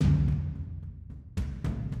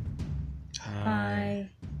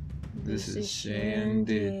This is Shay and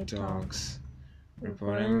Did Talks,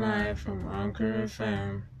 reporting live from Anchor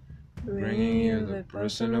FM, bringing you the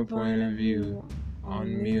personal point of view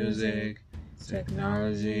on music,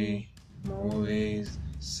 technology, movies,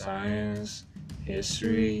 science,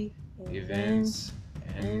 history, events,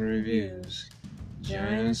 and reviews.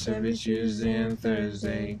 Join us every Tuesday and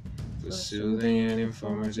Thursday for soothing and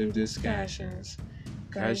informative discussions.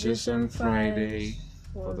 Catch us on Friday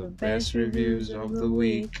for the best reviews of the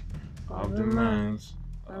week, of the month,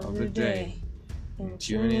 of the day. And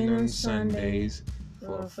tune in on Sundays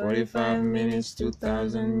for a 45 minutes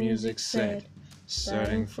 2000 music set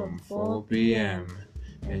starting from 4 p.m.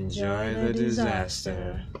 Enjoy the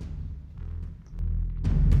disaster.